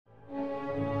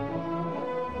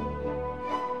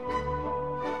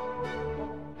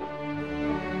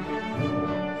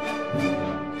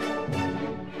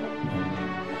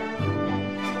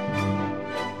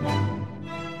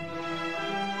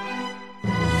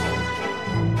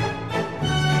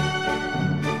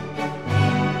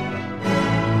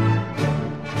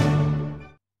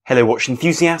Hello watch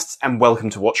enthusiasts and welcome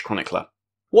to Watch Chronicler.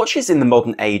 Watches in the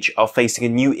modern age are facing a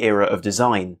new era of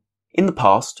design. In the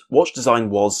past, watch design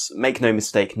was, make no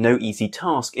mistake, no easy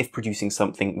task if producing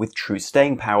something with true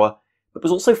staying power, but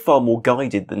was also far more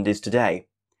guided than it is today.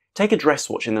 Take a dress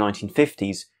watch in the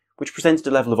 1950s, which presented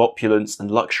a level of opulence and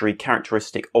luxury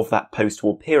characteristic of that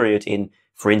post-war period in,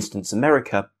 for instance,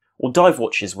 America, or dive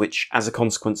watches which, as a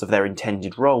consequence of their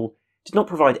intended role, did not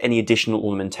provide any additional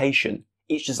ornamentation.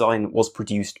 Each design was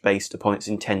produced based upon its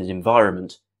intended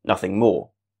environment, nothing more.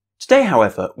 Today,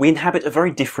 however, we inhabit a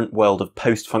very different world of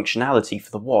post-functionality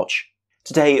for the watch.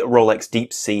 Today, a Rolex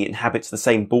Deep Sea inhabits the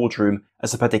same boardroom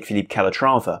as a Patek Philippe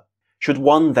Calatrava. Should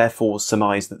one therefore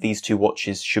surmise that these two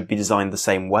watches should be designed the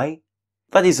same way?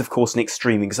 That is, of course, an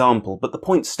extreme example, but the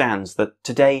point stands that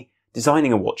today,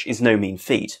 designing a watch is no mean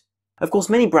feat. Of course,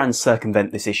 many brands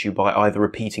circumvent this issue by either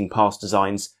repeating past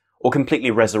designs or completely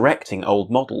resurrecting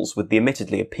old models with the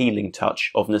admittedly appealing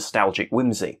touch of nostalgic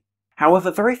whimsy.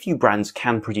 However, very few brands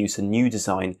can produce a new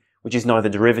design which is neither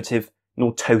derivative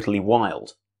nor totally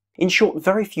wild. In short,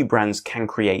 very few brands can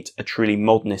create a truly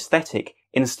modern aesthetic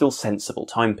in a still sensible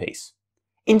timepiece.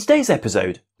 In today's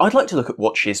episode, I'd like to look at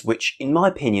watches which, in my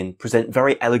opinion, present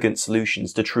very elegant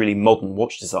solutions to truly modern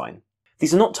watch design.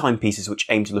 These are not timepieces which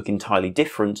aim to look entirely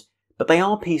different, but they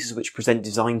are pieces which present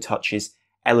design touches,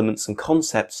 elements and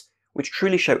concepts which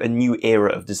truly show a new era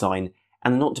of design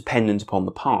and are not dependent upon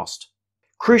the past.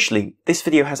 Crucially, this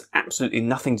video has absolutely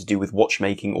nothing to do with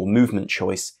watchmaking or movement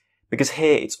choice, because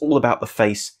here it's all about the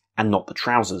face and not the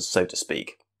trousers, so to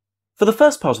speak. For the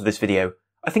first part of this video,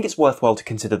 I think it's worthwhile to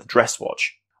consider the dress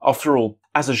watch. After all,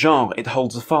 as a genre, it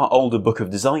holds a far older book of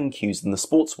design cues than the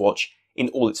sports watch in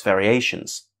all its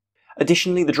variations.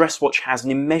 Additionally, the dress watch has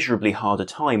an immeasurably harder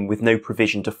time with no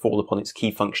provision to fall upon its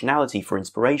key functionality for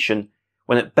inspiration,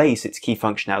 when at base its key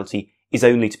functionality is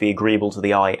only to be agreeable to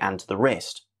the eye and to the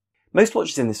wrist. Most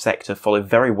watches in this sector follow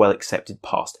very well accepted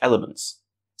past elements.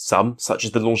 Some, such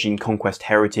as the Longines Conquest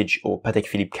Heritage or Patek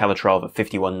Philippe Calatrava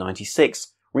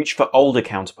 5196, reach for older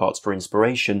counterparts for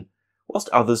inspiration, whilst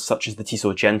others, such as the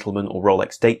Tissot Gentleman or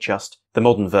Rolex Datejust, the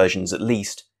modern versions at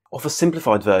least, offer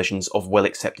simplified versions of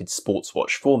well-accepted sports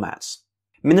watch formats.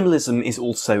 Minimalism is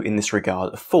also in this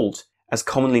regard a fault, as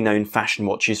commonly known fashion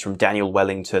watches from Daniel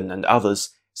Wellington and others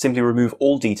simply remove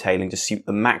all detailing to suit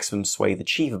the maximum swathe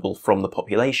achievable from the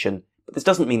population, but this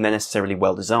doesn't mean they're necessarily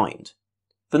well designed.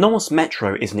 The Nomos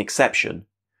Metro is an exception.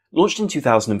 Launched in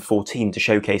 2014 to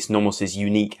showcase Nomos'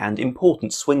 unique and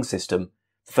important swing system,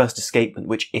 the first escapement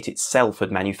which it itself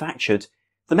had manufactured,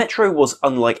 the Metro was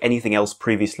unlike anything else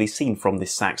previously seen from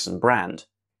this Saxon brand.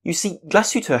 You see,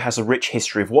 Glashütte has a rich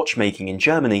history of watchmaking in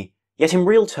Germany, yet in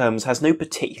real terms has no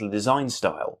particular design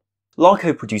style.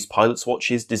 Laco produced pilot's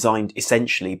watches designed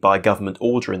essentially by a government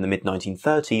order in the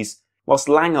mid-1930s, whilst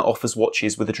Lange offers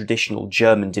watches with a traditional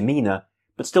German demeanour,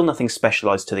 but still nothing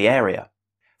specialised to the area.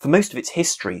 For most of its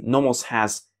history, Nomos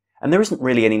has, and there isn't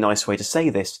really any nice way to say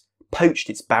this, poached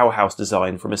its Bauhaus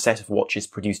design from a set of watches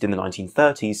produced in the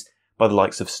 1930s by the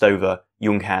likes of Stover,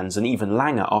 Junghans and even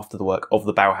Lange after the work of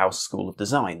the Bauhaus school of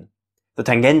design. The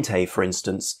Tangente, for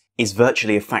instance, is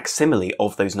virtually a facsimile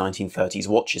of those 1930s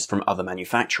watches from other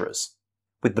manufacturers.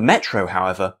 With the Metro,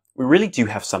 however, we really do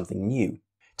have something new.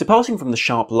 Departing from the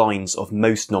sharp lines of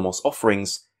most Nomos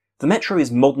offerings, the Metro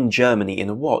is modern Germany in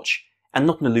a watch, and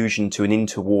not an allusion to an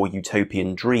interwar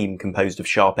utopian dream composed of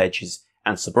sharp edges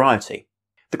and sobriety.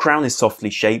 The crown is softly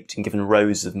shaped and given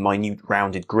rows of minute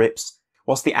rounded grips,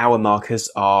 whilst the hour markers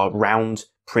are round,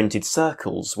 printed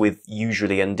circles with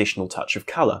usually an additional touch of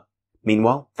colour.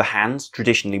 Meanwhile, the hands,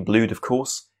 traditionally blued of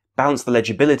course, balance the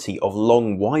legibility of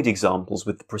long, wide examples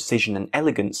with the precision and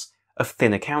elegance of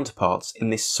thinner counterparts in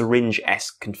this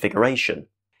syringe-esque configuration.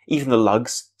 Even the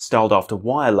lugs, styled after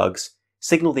wire lugs,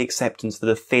 signal the acceptance that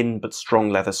a thin but strong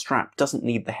leather strap doesn't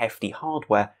need the hefty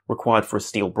hardware required for a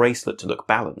steel bracelet to look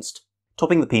balanced.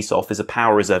 Topping the piece off is a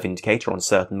power reserve indicator on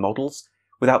certain models,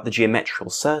 without the geometrical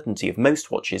certainty of most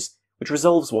watches, which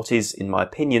resolves what is, in my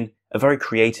opinion, a very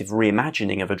creative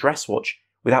reimagining of a dress watch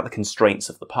without the constraints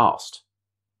of the past.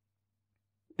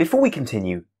 Before we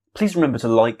continue, please remember to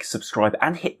like, subscribe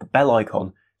and hit the bell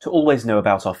icon to always know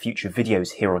about our future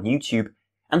videos here on YouTube,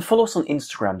 and follow us on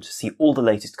Instagram to see all the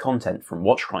latest content from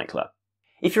Watch Chronicler.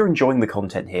 If you're enjoying the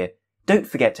content here, don't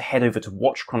forget to head over to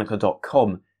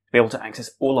watchchronicler.com to be able to access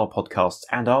all our podcasts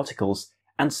and articles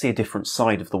and see a different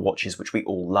side of the watches which we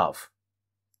all love.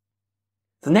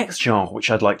 The next genre which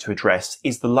I'd like to address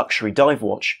is the luxury dive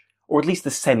watch, or at least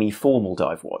the semi-formal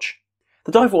dive watch.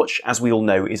 The dive watch, as we all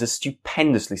know, is a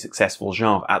stupendously successful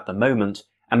genre at the moment,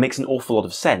 and makes an awful lot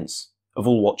of sense. Of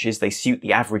all watches, they suit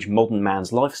the average modern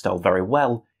man's lifestyle very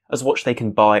well, as a watch they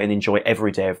can buy and enjoy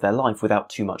every day of their life without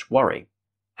too much worry.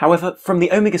 However, from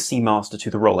the Omega Seamaster to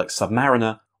the Rolex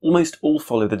Submariner, almost all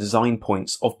follow the design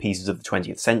points of pieces of the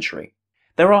 20th century.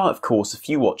 There are, of course, a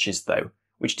few watches, though,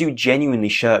 which do genuinely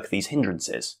shirk these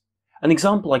hindrances. An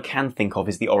example I can think of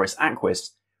is the Oris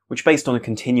Aquis, which, based on a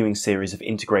continuing series of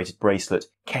integrated bracelet,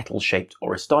 kettle-shaped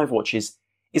Oris dive watches,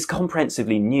 is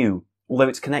comprehensively new, although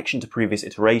its connection to previous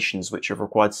iterations which have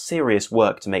required serious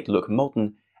work to make look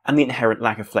modern, and the inherent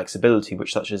lack of flexibility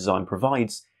which such a design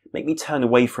provides, make me turn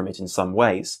away from it in some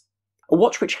ways. A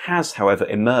watch which has, however,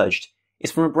 emerged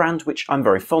is from a brand which I'm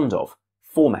very fond of,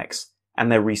 Formex,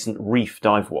 and their recent Reef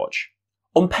dive watch.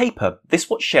 On paper, this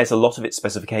watch shares a lot of its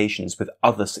specifications with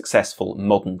other successful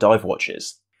modern dive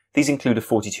watches. These include a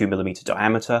 42mm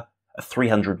diameter, a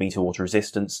 300m water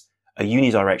resistance, a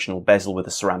unidirectional bezel with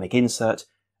a ceramic insert,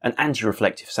 an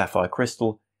anti-reflective sapphire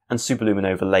crystal, and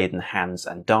superluminova laden hands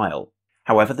and dial.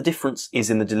 However, the difference is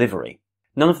in the delivery.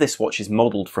 None of this watch is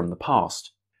modelled from the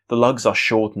past. The lugs are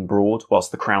short and broad,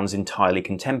 whilst the crown's entirely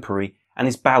contemporary, and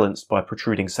is balanced by a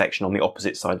protruding section on the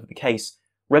opposite side of the case,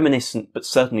 reminiscent but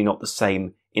certainly not the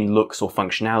same in looks or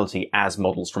functionality as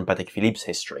models from Patek Philippe's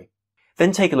history.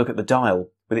 Then take a look at the dial.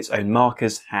 With its own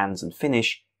markers, hands and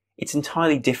finish, it's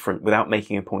entirely different without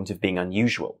making a point of being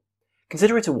unusual.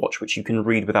 Consider it a watch which you can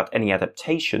read without any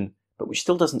adaptation, but which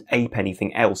still doesn't ape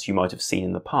anything else you might have seen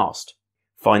in the past.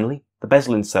 Finally, the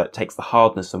bezel insert takes the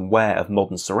hardness and wear of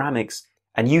modern ceramics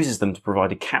and uses them to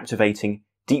provide a captivating,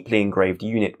 deeply engraved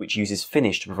unit which uses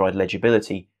finish to provide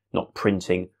legibility, not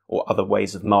printing or other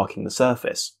ways of marking the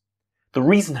surface. The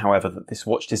reason, however, that this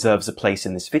watch deserves a place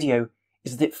in this video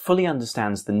is that it fully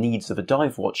understands the needs of a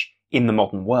dive watch in the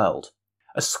modern world.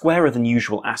 A squarer than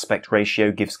usual aspect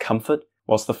ratio gives comfort,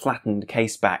 whilst the flattened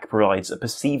case back provides a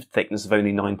perceived thickness of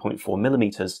only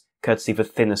 9.4mm, courtesy of a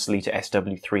thinner Sellita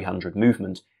SW300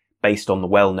 movement, based on the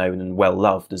well-known and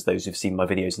well-loved, as those who've seen my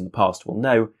videos in the past will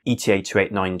know, ETA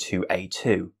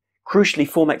 2892A2. Crucially,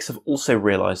 Formex have also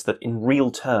realised that in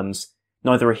real terms,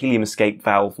 neither a helium escape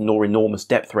valve nor enormous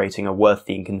depth rating are worth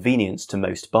the inconvenience to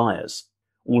most buyers.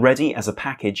 Already, as a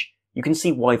package, you can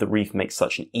see why the Reef makes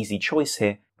such an easy choice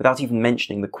here, without even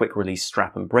mentioning the quick-release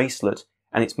strap and bracelet,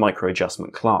 and its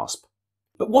micro-adjustment clasp.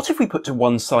 But what if we put to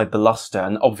one side the lustre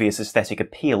and obvious aesthetic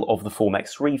appeal of the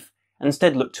Formex Reef, and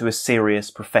instead look to a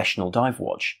serious, professional dive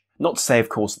watch? Not to say, of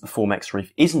course, that the Formex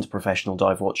Reef isn't a professional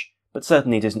dive watch, but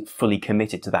certainly it isn't fully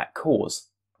committed to that cause.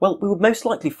 Well, we would most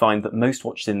likely find that most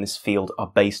watches in this field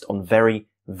are based on very,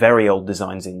 very old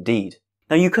designs indeed.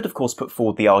 Now, you could of course put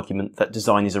forward the argument that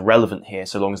design is irrelevant here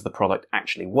so long as the product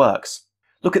actually works.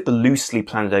 Look at the loosely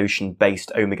Planet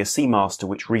Ocean-based Omega Seamaster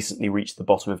which recently reached the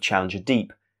bottom of Challenger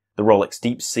Deep, the Rolex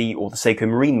Deep Sea or the Seiko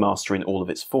Marine Master in all of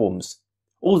its forms.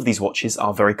 All of these watches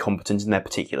are very competent in their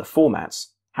particular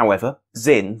formats. However,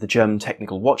 Sinn, the German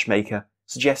technical watchmaker,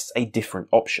 suggests a different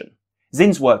option.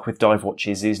 Sinn's work with dive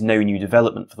watches is no new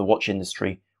development for the watch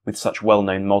industry, with such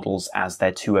well-known models as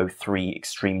their 203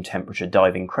 extreme temperature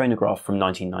diving chronograph from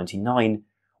 1999,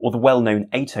 or the well-known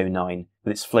 809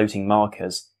 with its floating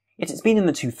markers, yet it's been in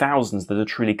the 2000s that a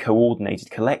truly coordinated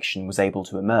collection was able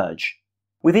to emerge.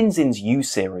 Within Sinn's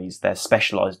U-series, their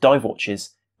specialised dive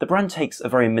watches, the brand takes a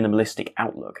very minimalistic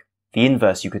outlook, the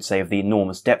inverse you could say of the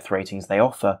enormous depth ratings they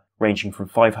offer, ranging from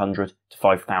 500 to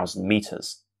 5,000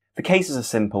 metres. The cases are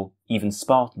simple, even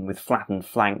Spartan, with flattened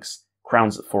flanks,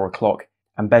 crowns at 4 o'clock,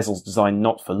 and bezels designed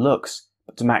not for looks,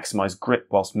 but to maximise grip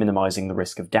whilst minimising the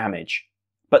risk of damage.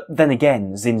 But then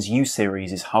again, Sinn's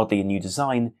U-series is hardly a new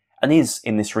design, and is,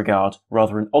 in this regard,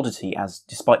 rather an oddity as,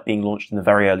 despite being launched in the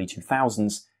very early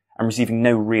 2000s, and receiving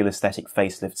no real aesthetic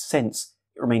facelift since,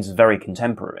 it remains very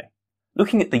contemporary.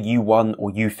 Looking at the U1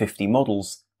 or U50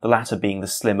 models, the latter being the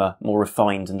slimmer, more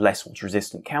refined and less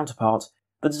water-resistant counterpart,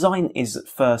 the design is at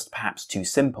first perhaps too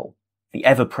simple. The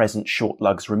ever-present short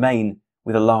lugs remain,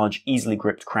 with a large, easily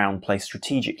gripped crown placed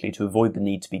strategically to avoid the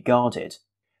need to be guarded.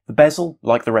 The bezel,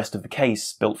 like the rest of the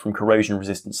case, built from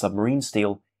corrosion-resistant submarine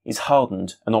steel, is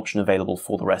hardened, an option available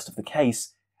for the rest of the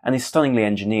case, and is stunningly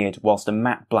engineered whilst a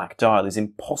matte black dial is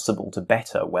impossible to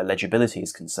better where legibility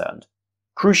is concerned.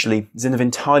 Crucially, Sinn have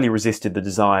entirely resisted the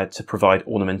desire to provide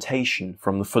ornamentation,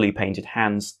 from the fully painted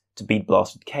hands to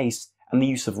bead-blasted case, and the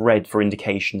use of red for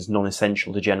indications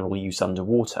non-essential to general use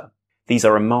underwater. These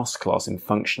are a masterclass in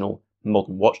functional,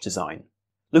 modern watch design.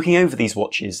 Looking over these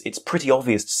watches, it's pretty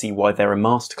obvious to see why they're a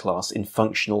masterclass in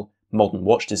functional, modern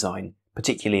watch design,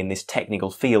 particularly in this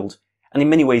technical field, and in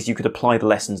many ways you could apply the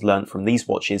lessons learnt from these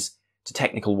watches to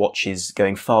technical watches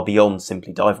going far beyond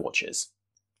simply dive watches.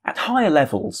 At higher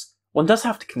levels, one does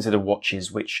have to consider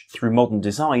watches which, through modern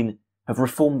design, have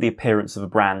reformed the appearance of a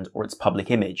brand or its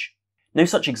public image. No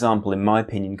such example, in my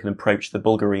opinion, can approach the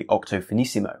Bulgari Octo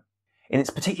Finissimo. In its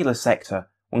particular sector,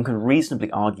 one can reasonably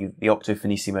argue that the Octo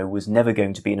Finissimo was never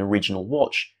going to be an original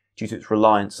watch due to its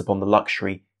reliance upon the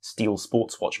luxury steel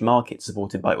sports watch market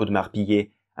supported by Audemars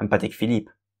and Patek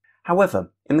Philippe.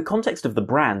 However, in the context of the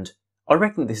brand, I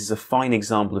reckon this is a fine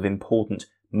example of important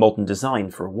modern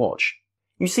design for a watch.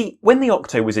 You see, when the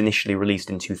Octo was initially released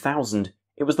in 2000,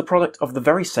 it was the product of the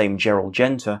very same Gerald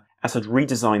Genta as had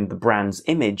redesigned the brand's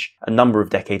image a number of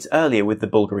decades earlier with the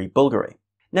Bulgari.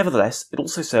 Nevertheless, it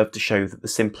also served to show that the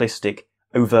simplistic,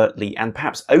 overtly and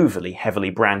perhaps overly heavily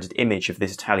branded image of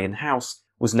this Italian house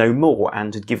was no more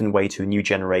and had given way to a new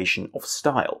generation of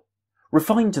style.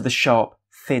 Refined to the sharp,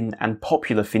 thin and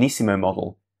popular Finissimo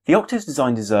model, the Octo's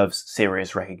design deserves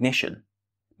serious recognition.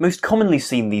 Most commonly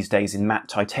seen these days in matte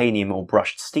titanium or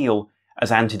brushed steel,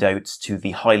 as antidotes to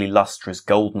the highly lustrous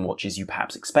golden watches you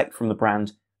perhaps expect from the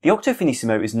brand, the Octo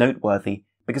Finissimo is noteworthy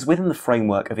because within the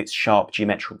framework of its sharp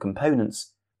geometrical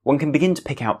components, one can begin to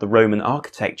pick out the Roman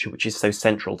architecture which is so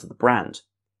central to the brand.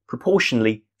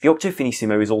 Proportionally, the Octo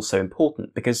Finissimo is also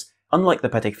important because, unlike the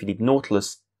Patek Philippe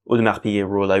Nautilus, Audemars Piguet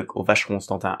Royal Oak or Vacheron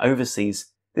Constantin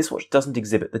Overseas, this watch doesn't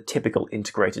exhibit the typical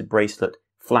integrated bracelet,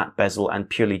 flat bezel and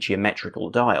purely geometrical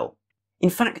dial. In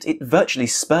fact, it virtually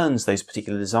spurns those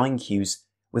particular design cues,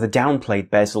 with a downplayed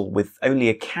bezel with only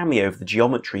a cameo of the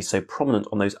geometry so prominent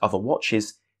on those other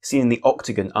watches, seen in the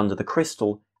octagon under the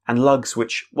crystal, and lugs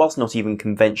which, whilst not even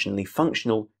conventionally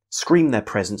functional, scream their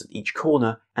presence at each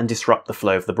corner and disrupt the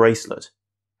flow of the bracelet.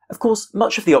 Of course,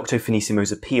 much of the Octo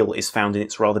Finissimo's appeal is found in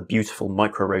its rather beautiful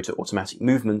micro-rotor automatic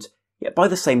movement, yet by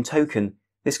the same token,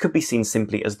 this could be seen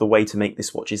simply as the way to make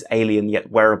this watch's alien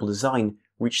yet wearable design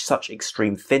reach such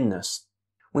extreme thinness.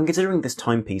 When considering this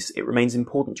timepiece, it remains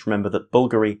important to remember that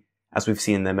Bulgari, as we've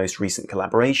seen in their most recent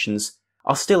collaborations,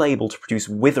 are still able to produce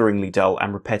witheringly dull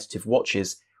and repetitive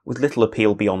watches with little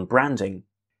appeal beyond branding.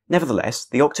 Nevertheless,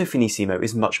 the Octo Finissimo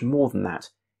is much more than that,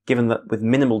 given that with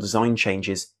minimal design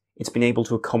changes, it's been able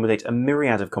to accommodate a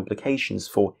myriad of complications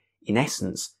for, in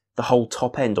essence, the whole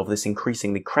top end of this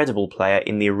increasingly credible player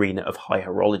in the arena of high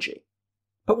horology.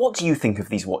 But what do you think of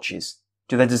these watches?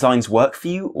 Do their designs work for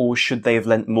you, or should they have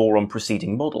lent more on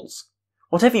preceding models?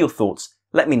 Whatever your thoughts,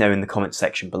 let me know in the comments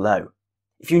section below.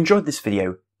 If you enjoyed this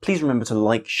video, please remember to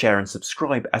like, share and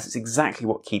subscribe, as it's exactly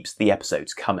what keeps the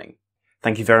episodes coming.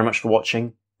 Thank you very much for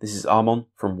watching. This is Armon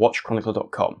from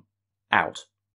WatchChronicler.com. Out.